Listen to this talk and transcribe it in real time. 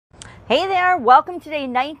Hey there, welcome to day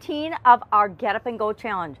 19 of our Get Up and Go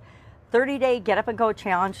Challenge. 30-day Get Up and Go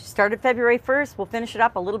Challenge. Started February 1st, we'll finish it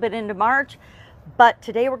up a little bit into March. But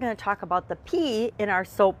today we're going to talk about the P in our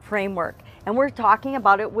SOAP framework. And we're talking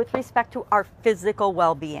about it with respect to our physical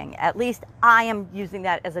well-being. At least I am using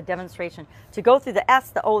that as a demonstration to go through the S,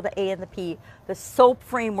 the O, the A, and the P, the SOAP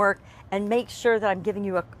framework, and make sure that I'm giving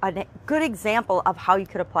you a good example of how you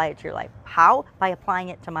could apply it to your life. How? By applying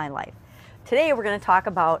it to my life. Today we're going to talk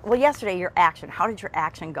about, well, yesterday your action. How did your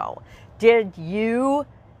action go? Did you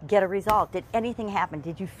get a result? Did anything happen?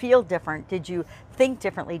 Did you feel different? Did you think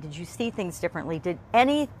differently? Did you see things differently? Did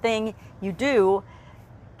anything you do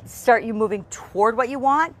start you moving toward what you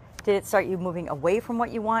want? Did it start you moving away from what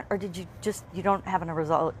you want? Or did you you don't have a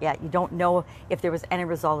result yet? You don't know if there was any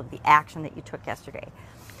result of the action that you took yesterday.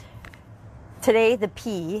 Today, the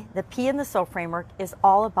P in the SOAP framework is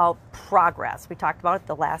all about progress. We talked about it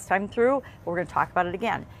the last time through, but we're going to talk about it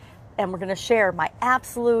again. And we're going to share my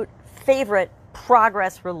absolute favorite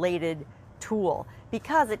progress-related tool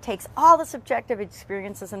because it takes all the subjective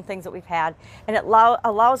experiences and things that we've had and it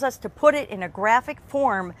allows us to put it in a graphic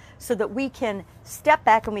form so that we can step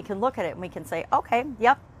back and we can look at it and we can say, okay,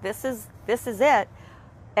 yep, this is it.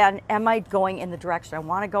 And am I going in the direction I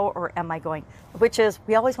want to go, or am I going, which is,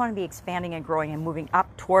 we always want to be expanding and growing and moving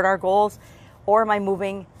up toward our goals, or am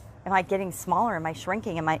I getting smaller? Am I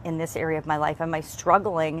shrinking? Am I in this area of my life? Am I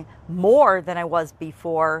struggling more than I was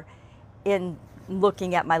before in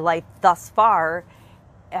looking at my life thus far?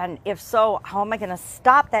 And if so, how am I going to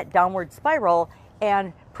stop that downward spiral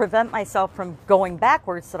and prevent myself from going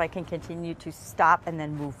backwards so that I can continue to stop and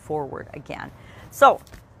then move forward again? So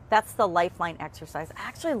that's the Lifeline exercise. I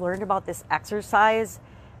actually learned about this exercise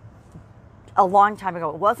a long time ago.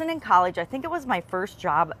 It wasn't in college. I think it was my first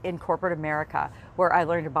job in corporate America where I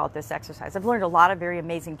learned about this exercise. I've learned a lot of very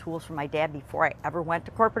amazing tools from my dad before I ever went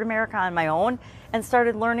to corporate America on my own and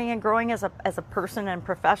started learning and growing as a person and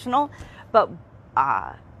professional. But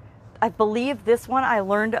I believe this one I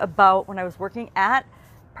learned about when I was working at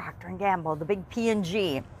Procter & Gamble, the big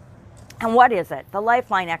P&G. And what is it? The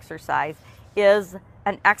Lifeline exercise is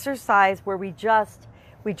an exercise where we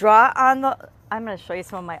draw on the, I'm going to show you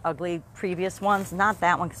some of my ugly previous ones. Not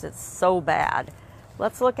that one because it's so bad.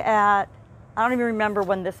 Let's look at, I don't even remember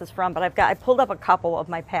when this is from, but I pulled up a couple of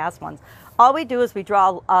my past ones. All we do is we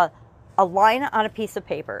draw a line on a piece of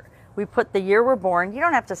paper. We put the year we're born. You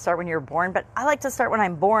don't have to start when you're born, but I like to start when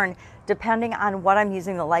I'm born, depending on what I'm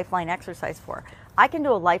using the Lifeline exercise for. I can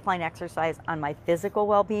do a Lifeline exercise on my physical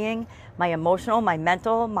well-being, my emotional, my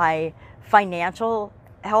mental, my financial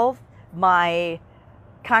health, my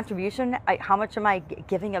contribution, how much am I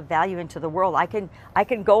giving of value into the world. I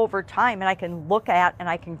can go over time and I can look at and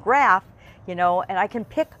I can graph, and I can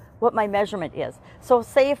pick what my measurement is. So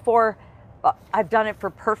say I've done it for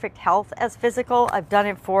perfect health as physical. I've done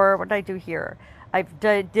it for, what did I do here?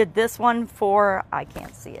 Did this one for, I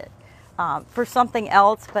can't see it, for something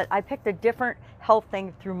else, but I picked a different health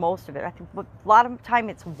thing through most of it. I think a lot of the time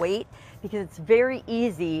it's weight, because it's very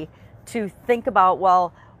easy to think about,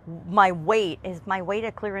 well, is my weight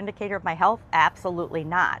a clear indicator of my health? Absolutely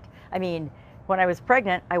not. I mean, when I was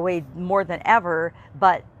pregnant, I weighed more than ever,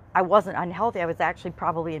 but I wasn't unhealthy. I was actually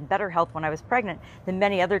probably in better health when I was pregnant than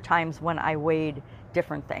many other times when I weighed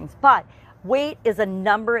different things. But weight is a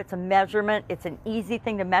number, it's a measurement, it's an easy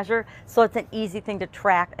thing to measure, so it's an easy thing to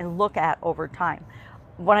track and look at over time.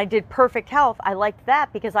 When I did perfect health, I liked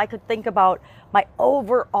that because I could think about my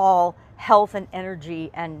overall health and energy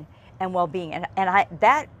and well-being, and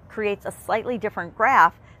that creates a slightly different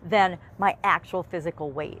graph than my actual physical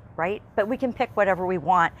weight, right? But we can pick whatever we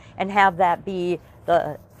want and have that be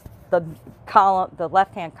the column, the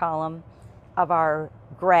left-hand column of our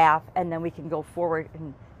graph, and then we can go forward,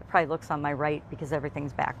 and it probably looks on my right because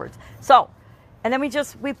everything's backwards. So, and then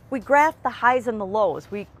we graph the highs and the lows.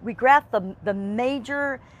 We graph the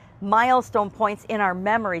major milestone points in our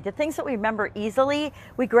memory, the things that we remember easily.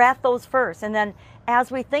 We graph those first, and then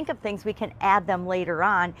as we think of things, we can add them later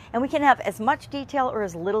on, and we can have as much detail or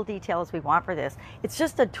as little detail as we want for this. It's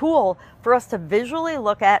just a tool for us to visually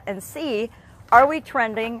look at and see, are we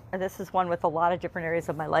trending, and this is one with a lot of different areas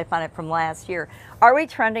of my life on it from last year, are we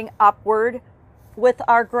trending upward with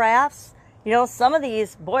our graphs? Some of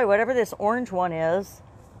these, boy, whatever this orange one is,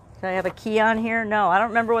 do I have a key on here? No, I don't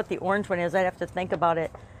remember what the orange one is. I'd have to think about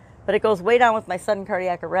it. But it goes way down with my sudden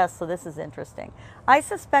cardiac arrest, so this is interesting. I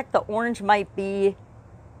suspect the orange might be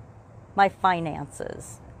my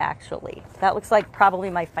finances, actually. That looks like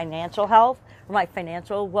probably my financial health or my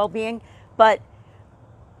financial well-being. But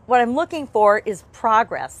what I'm looking for is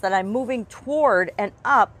progress, that I'm moving toward and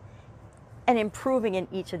up and improving in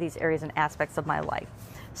each of these areas and aspects of my life.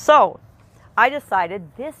 So I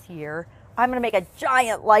decided this year I'm going to make a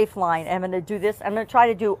giant lifeline. I'm going to do this. I'm going to try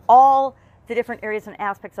to do all the different areas and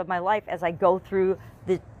aspects of my life as I go through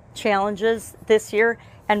the challenges this year.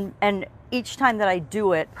 And each time that I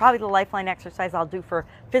do it, probably the lifeline exercise I'll do for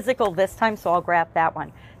physical this time, so I'll grab that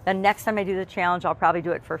one. Then next time I do the challenge, I'll probably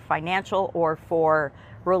do it for financial or for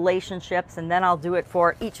relationships, and then I'll do it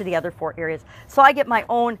for each of the other 4 areas. So I get my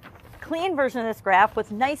own clean version of this graph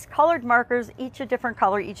with nice colored markers, each a different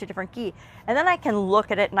color, each a different key. And then I can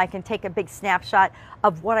look at it and I can take a big snapshot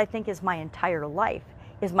of what I think is my entire life.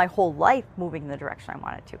 Is my whole life moving in the direction I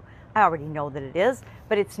want it to? I already know that it is,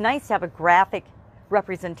 but it's nice to have a graphic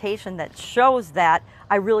representation that shows that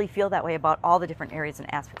I really feel that way about all the different areas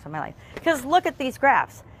and aspects of my life. Because look at these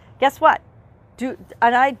graphs. Guess what?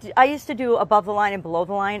 I used to do above the line and below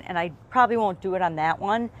the line, and I probably won't do it on that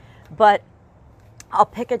one, but I'll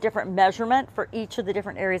pick a different measurement for each of the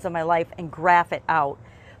different areas of my life and graph it out.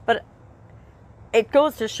 But it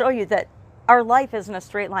goes to show you that our life isn't a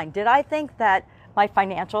straight line. Did I think that my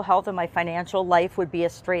financial health and my financial life would be a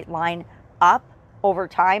straight line up over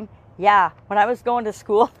time? Yeah, when I was going to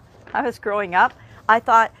school, I was growing up, I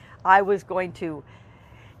thought I was going to,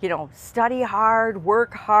 study hard,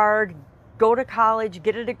 work hard, go to college,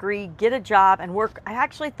 get a degree, get a job, and work. I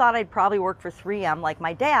actually thought I'd probably work for 3M like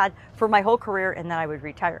my dad for my whole career, and then I would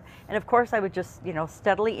retire. And of course I would just,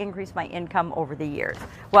 steadily increase my income over the years.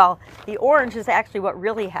 Well, the orange is actually what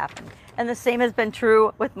really happened. And the same has been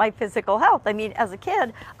true with my physical health. I mean, as a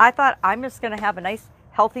kid, I thought I'm just going to have a nice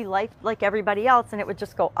healthy life like everybody else, and it would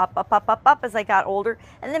just go up, up, up, up, up as I got older,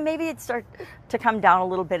 and then maybe it'd start to come down a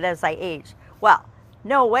little bit as I aged. Well,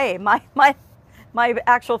 no way. My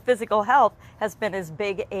actual physical health has been as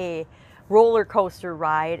big a roller coaster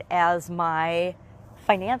ride as my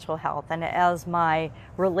financial health and as my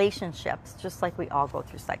relationships, just like we all go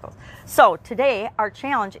through cycles. So today our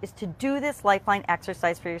challenge is to do this lifeline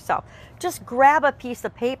exercise for yourself. Just grab a piece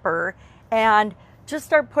of paper and just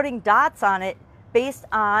start putting dots on it based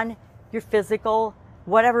on your physical,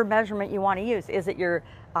 whatever measurement you want to use. Is it your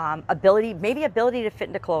ability to fit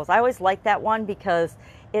into clothes? I always liked that one because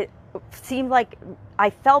it seemed like I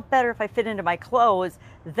felt better if I fit into my clothes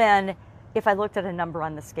than if I looked at a number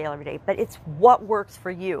on the scale every day. But it's what works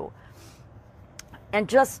for you. And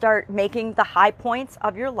just start making the high points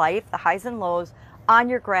of your life, the highs and lows, on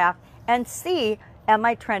your graph, and see, am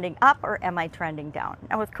I trending up or am I trending down?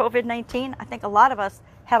 Now with COVID-19, I think a lot of us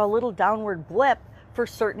had a little downward blip for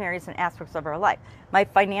certain areas and aspects of our life. My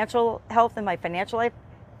financial health and my financial life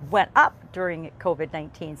went up during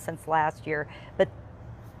COVID-19 since last year, but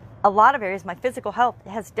a lot of areas, my physical health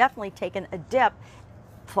has definitely taken a dip.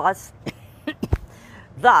 Plus,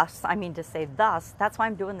 that's why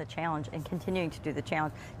I'm doing the challenge and continuing to do the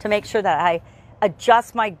challenge, to make sure that I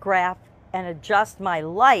adjust my graph and adjust my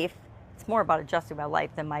life. It's more about adjusting my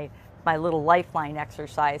life than my little lifeline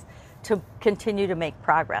exercise, to continue to make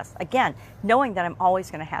progress. Again, knowing that I'm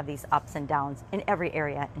always going to have these ups and downs in every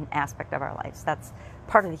area and aspect of our lives. That's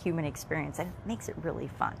part of the human experience, and it makes it really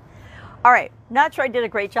fun. All right, not sure I did a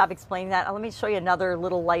great job explaining that. Let me show you another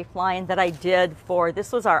little lifeline that I did for,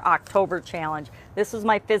 this was our October challenge. This was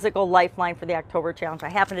my physical lifeline for the October challenge. I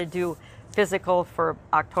happen to do physical for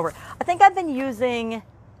October. I think I've been using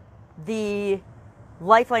the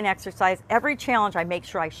lifeline exercise. Every challenge, I make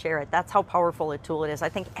sure I share it. That's how powerful a tool it is. I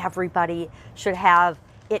think everybody should have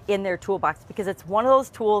it in their toolbox, because it's one of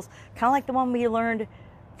those tools, kind of like the one we learned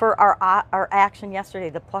for our action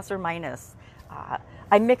yesterday, the plus or minus.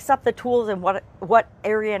 I mix up the tools and what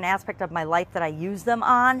area and aspect of my life that I use them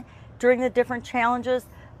on during the different challenges.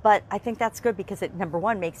 But I think that's good because it, number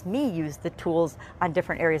one, makes me use the tools on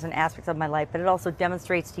different areas and aspects of my life, but it also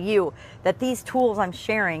demonstrates to you that these tools I'm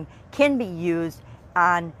sharing can be used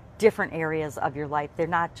on different areas of your life. They're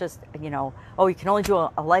not just, oh, you can only do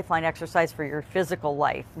a lifeline exercise for your physical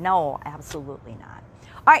life. No, absolutely not.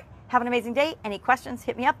 All right, have an amazing day. Any questions,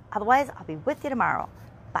 hit me up. Otherwise, I'll be with you tomorrow.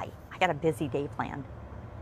 Bye. I got a busy day planned.